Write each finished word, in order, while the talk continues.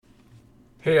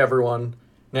Hey everyone.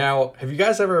 Now, have you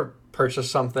guys ever purchased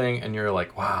something and you're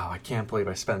like, wow, I can't believe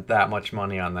I spent that much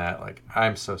money on that. Like,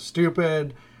 I'm so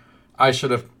stupid. I should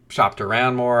have shopped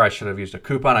around more. I should have used a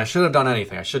coupon. I should have done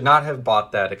anything. I should not have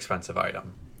bought that expensive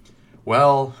item.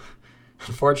 Well,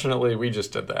 unfortunately, we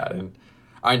just did that. And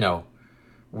I know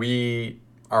we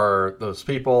are those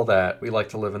people that we like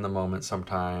to live in the moment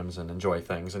sometimes and enjoy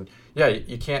things. And yeah,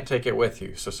 you can't take it with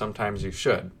you. So sometimes you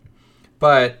should.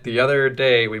 But the other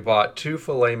day we bought two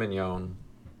filet mignon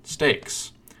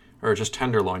steaks, or just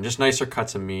tenderloin, just nicer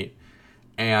cuts of meat.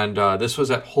 And this was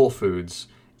at Whole Foods,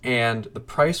 and the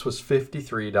price was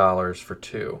 $53 for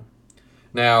two.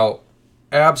 Now,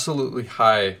 absolutely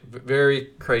high, very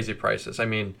crazy prices. I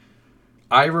mean,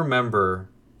 I remember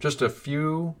just a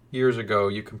few years ago,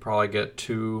 you can probably get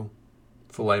two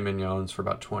filet mignons for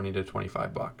about 20 to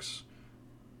 25 bucks.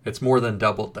 It's more than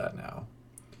doubled that now.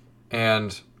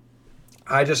 And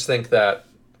I just think that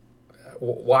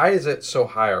why is it so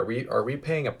high? Are we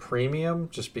paying a premium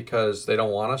just because they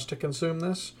don't want us to consume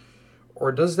this,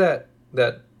 or does that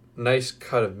nice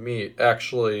cut of meat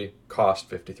actually cost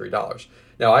 $53?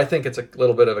 Now I think it's a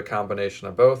little bit of a combination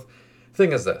of both.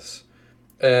 Thing is this,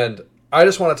 and I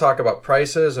just want to talk about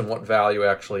prices and what value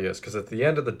actually is, because at the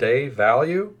end of the day,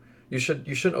 value you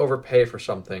shouldn't overpay for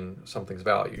something's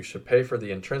value. You should pay for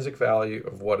the intrinsic value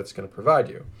of what it's going to provide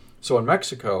you. So in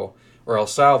Mexico or El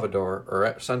Salvador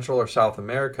or Central or South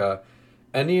America,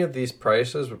 any of these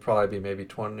prices would probably be maybe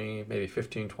 20, maybe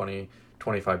 15, 20,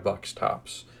 25 bucks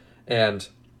tops. And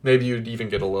maybe you'd even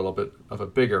get a little bit of a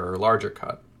bigger or larger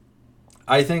cut.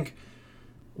 I think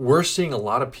we're seeing a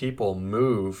lot of people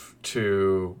move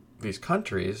to these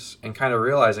countries and kind of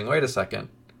realizing, wait a second,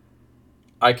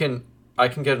 I can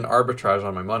get an arbitrage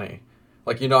on my money.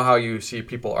 Like, you know how you see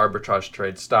people arbitrage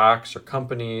trade stocks or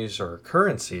companies or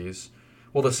currencies?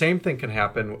 Well, the same thing can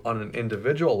happen on an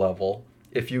individual level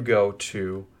if you go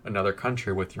to another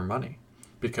country with your money.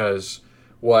 Because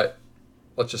let's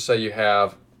just say you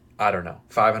have, I don't know,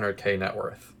 500K net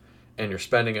worth and you're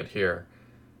spending it here.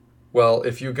 Well,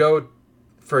 if you go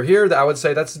for here, I would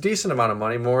say that's a decent amount of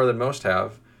money, more than most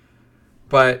have.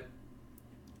 But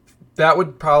that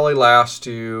would probably last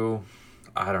you,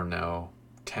 I don't know,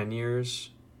 10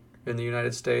 years in the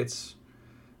United States.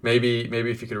 Maybe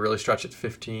if you could really stretch it,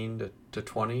 15 to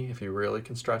 20, if you really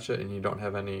can stretch it and you don't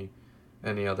have any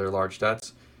other large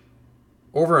debts.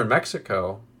 Over in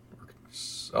Mexico,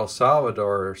 El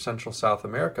Salvador, or Central South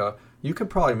America, you could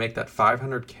probably make that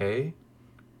 500K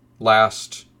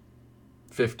last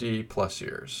 50 plus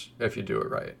years if you do it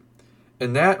right.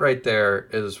 And that right there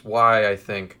is why I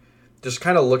think, just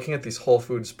kind of looking at these Whole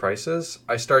Foods prices,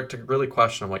 I start to really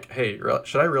question. I'm like, hey,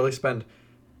 should I really spend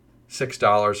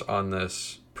 $6 on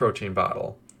this protein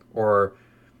bottle? Or,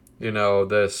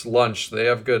 this lunch, they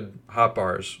have good hot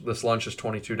bars. This lunch is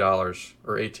 $22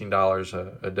 or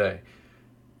 $18 a day.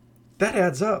 That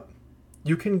adds up.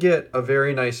 You can get a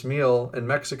very nice meal in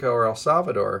Mexico or El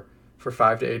Salvador for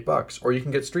 $5 to $8, or you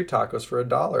can get street tacos for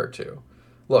 $1 or $2.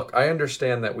 Look, I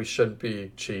understand that we shouldn't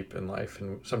be cheap in life,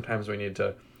 and sometimes we need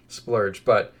to splurge,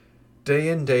 but day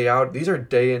in, day out, these are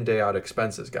day in, day out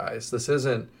expenses, guys. This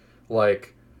isn't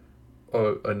like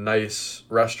a nice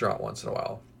restaurant once in a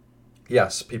while.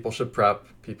 Yes, people should prep,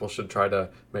 people should try to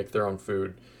make their own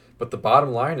food, but the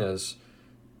bottom line is,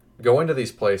 going to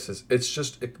these places, it's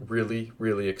just really,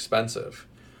 really expensive.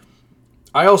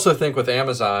 I also think with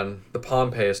Amazon, the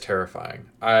Palm Pay is terrifying.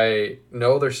 I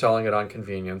know they're selling it on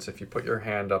convenience. If you put your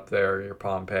hand up there, your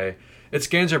Palm Pay, it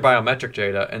scans your biometric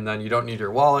data, and then you don't need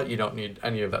your wallet. You don't need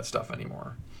any of that stuff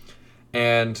anymore.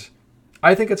 And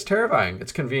I think it's terrifying.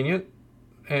 It's convenient,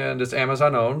 and it's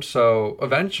Amazon owned. So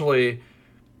eventually,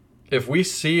 if we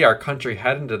see our country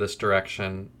head into this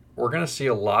direction, we're going to see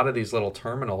a lot of these little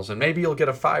terminals, and maybe you'll get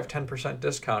a 5-10%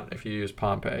 discount if you use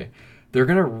Palm Pay. They're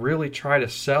going to really try to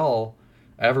sell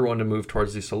everyone to move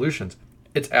towards these solutions.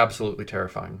 It's absolutely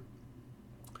terrifying.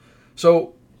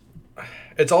 So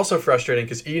it's also frustrating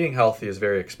because eating healthy is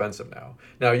very expensive now.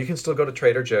 Now, you can still go to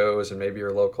Trader Joe's and maybe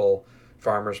your local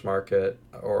farmer's market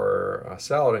or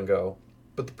Salad and Go.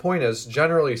 But the point is,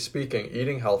 generally speaking,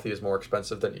 eating healthy is more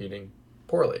expensive than eating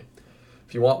poorly.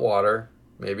 If you want water,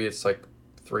 maybe it's like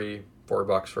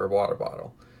 $3-4 for a water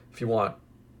bottle. If you want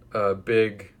a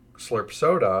big slurp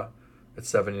soda, it's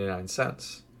 79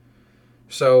 cents.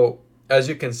 So as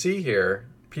you can see here,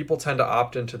 people tend to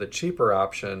opt into the cheaper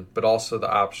option, but also the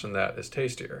option that is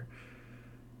tastier.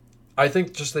 I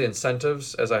think just the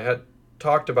incentives, as I had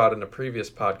talked about in a previous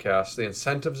podcast, the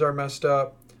incentives are messed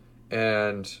up.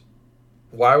 And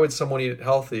why would someone eat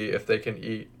healthy if they can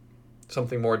eat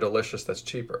something more delicious that's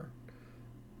cheaper?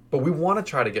 But we want to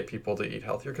try to get people to eat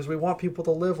healthier because we want people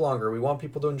to live longer. We want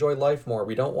people to enjoy life more.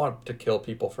 We don't want to kill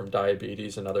people from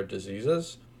diabetes and other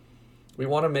diseases. We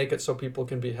want to make it so people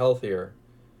can be healthier.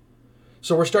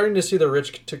 So we're starting to see the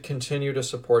rich to continue to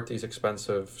support these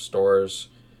expensive stores,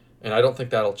 and I don't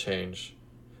think that'll change.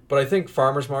 But I think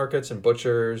farmers markets and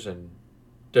butchers and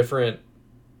different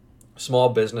small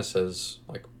businesses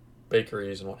like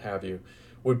bakeries and what have you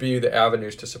would be the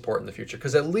avenues to support in the future,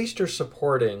 because at least you're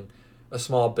supporting a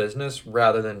small business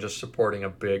rather than just supporting a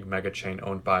big mega chain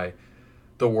owned by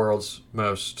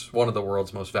one of the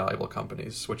world's most valuable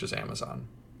companies, which is Amazon.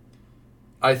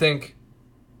 I think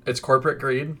it's corporate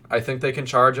greed. I think they can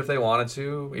charge, if they wanted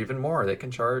to, even more. They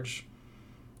could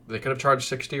have charged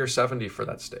 60 or 70 for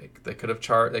that steak. They could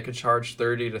charge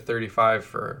 30 to 35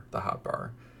 for the hot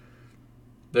bar.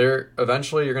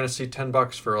 Eventually you're going to see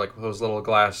 $10 for like those little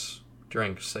glass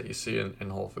drinks that you see in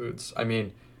Whole Foods. I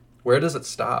mean, where does it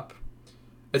stop?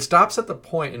 It stops at the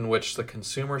point in which the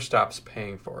consumer stops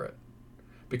paying for it.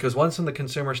 Because once the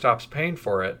consumer stops paying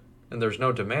for it and there's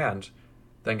no demand,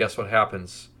 then guess what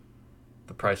happens?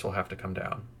 The price will have to come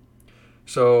down.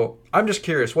 So I'm just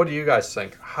curious, what do you guys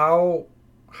think? How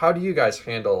do you guys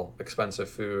handle expensive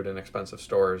food and expensive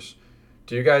stores?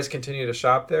 Do you guys continue to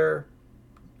shop there?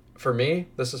 For me,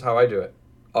 this is how I do it.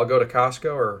 I'll go to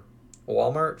Costco or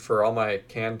Walmart for all my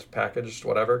canned, packaged,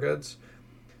 whatever goods.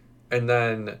 And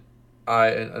then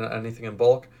anything in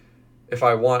bulk. If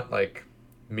I want like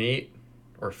meat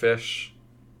or fish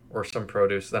or some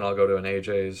produce, then I'll go to an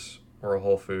AJ's or a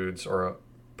Whole Foods or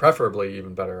preferably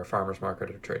even better, a farmer's market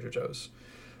or Trader Joe's.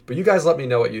 But you guys let me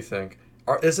know what you think.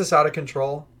 Is this out of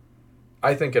control?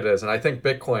 I think it is. And I think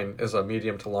Bitcoin is a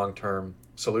medium to long-term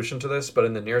solution to this. But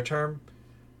in the near term,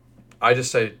 I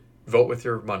just say vote with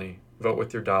your money, vote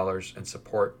with your dollars, and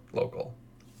support local.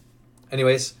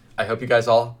 Anyways, I hope you guys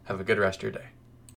all have a good rest of your day.